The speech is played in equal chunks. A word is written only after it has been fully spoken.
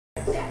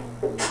You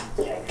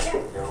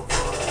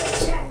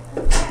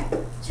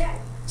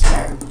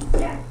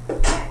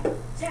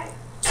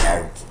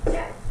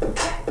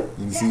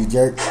see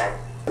jerk?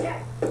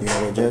 You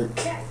know what jerk?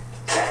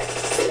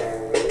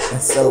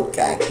 I'm so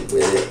cocky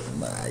with it.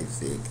 My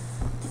Isaac.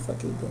 What the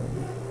fuck you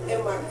doing?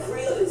 And my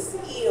grill is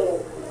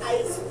ill.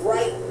 Ice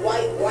bright,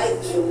 white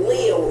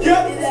Jaleel. Did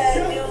I do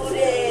that?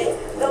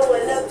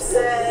 Throwing up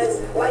signs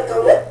like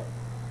I'm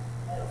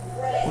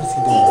What's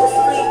he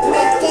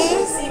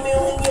doing? See me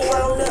when you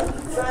round up.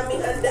 Find me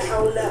under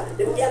owner.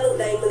 Them yellow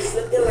diamonds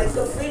looking like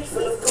a fridge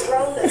full of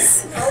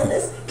Coronas.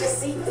 Honest, you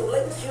see through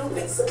like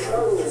cubic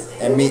Sopranos.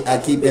 And me, I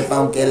keep it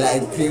funky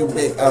like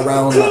pubic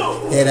aroma.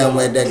 Hit him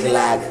with the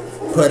Glock.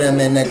 Put him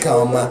in the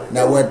coma.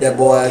 Now what that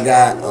boy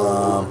got?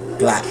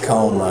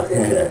 Glaucoma.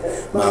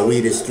 My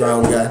weed is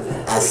stronger.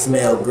 I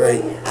smell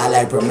great. I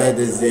like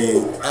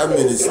promethazine. I'm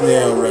in a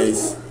snail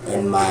race.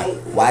 And my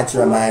watch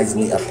reminds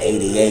me of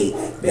 88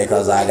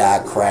 because I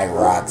got crack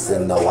rocks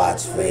in the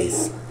watch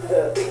face.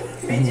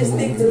 Bitches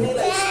stick to me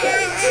like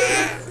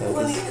spaghetti.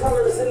 Fully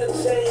colors in the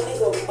chain,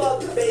 nigga,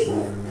 fuck bait.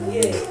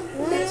 Yeah,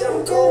 bitch,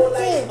 I'm cold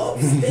like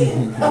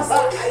upstate. I'm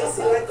so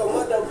icy like a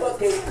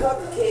motherfucking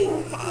cupcake.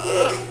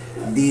 Yeah.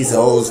 These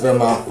hoes from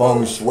my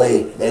feng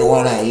shui, they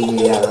wanna eat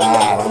me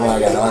alive. I'm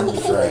like an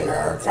entree.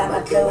 Every time I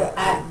do it,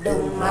 I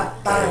do my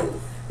thing.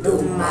 Do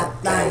my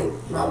thing,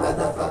 my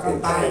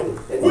motherfucking thing.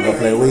 You gonna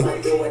play Wii?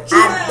 I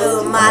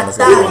do my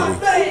thing.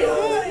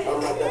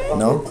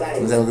 No? Is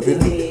that on the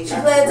computer? You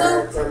play too?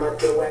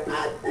 I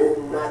do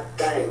my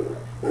thing.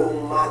 Do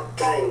my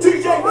thing.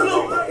 DJ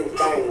Blue. I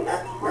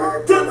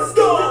do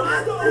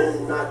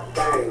my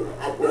thing.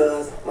 I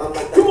does my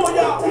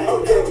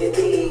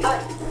motherfucking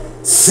thing.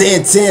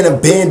 Santana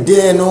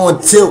bandana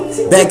on tilt,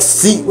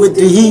 backseat with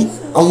the heat.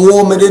 I'm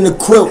warmer than a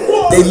quilt.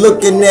 They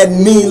looking at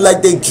me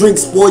like they drink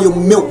spoiled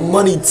milk.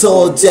 Money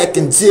tall, Jack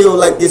and Jill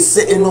like they're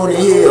sitting on a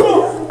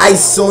hill.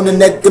 Ice on the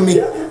neck of me,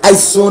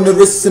 ice on the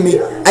wrist of me,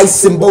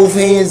 ice in both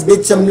hands,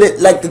 bitch. I'm lit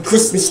like a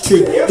Christmas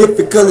tree.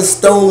 Different color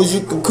stones,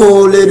 you can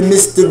call it a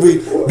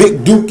mystery.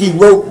 Big dookie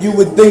rope, you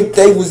would think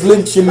they was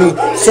lynching me.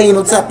 Chain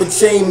on top of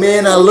chain,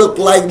 man, I look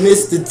like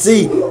Mr.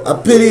 T. I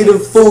pity the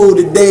fool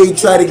that they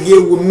try to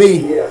get with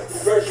me.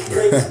 Fresh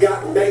drinks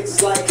got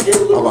banks like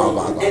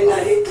Hillary, and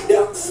I hit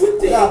ducks with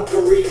the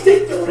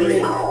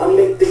hickory. I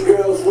make the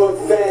girls run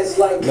fast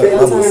like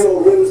Bell.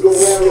 Rims go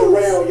round and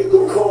round, you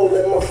can call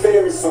them my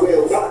Ferris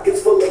wheel.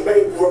 Pockets full of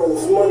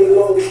bankrolls, money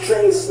long as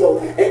train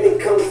smoke, and it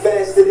come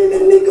faster than a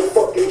nigga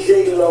fucking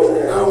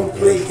J-Lo. I don't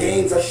play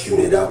games, I shoot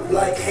it up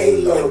like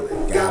Halo.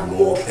 Got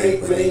more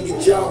paper than your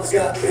jobs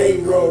got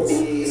payrolls.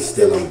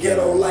 Still I'm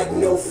ghetto like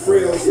no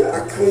frills.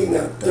 I clean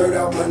up dirt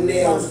out my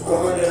nails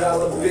for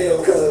 $100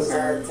 bills. Cause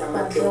every time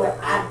I do it,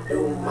 I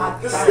do my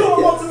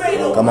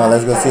thing. Come on,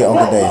 let's go see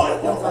Uncle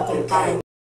Dave.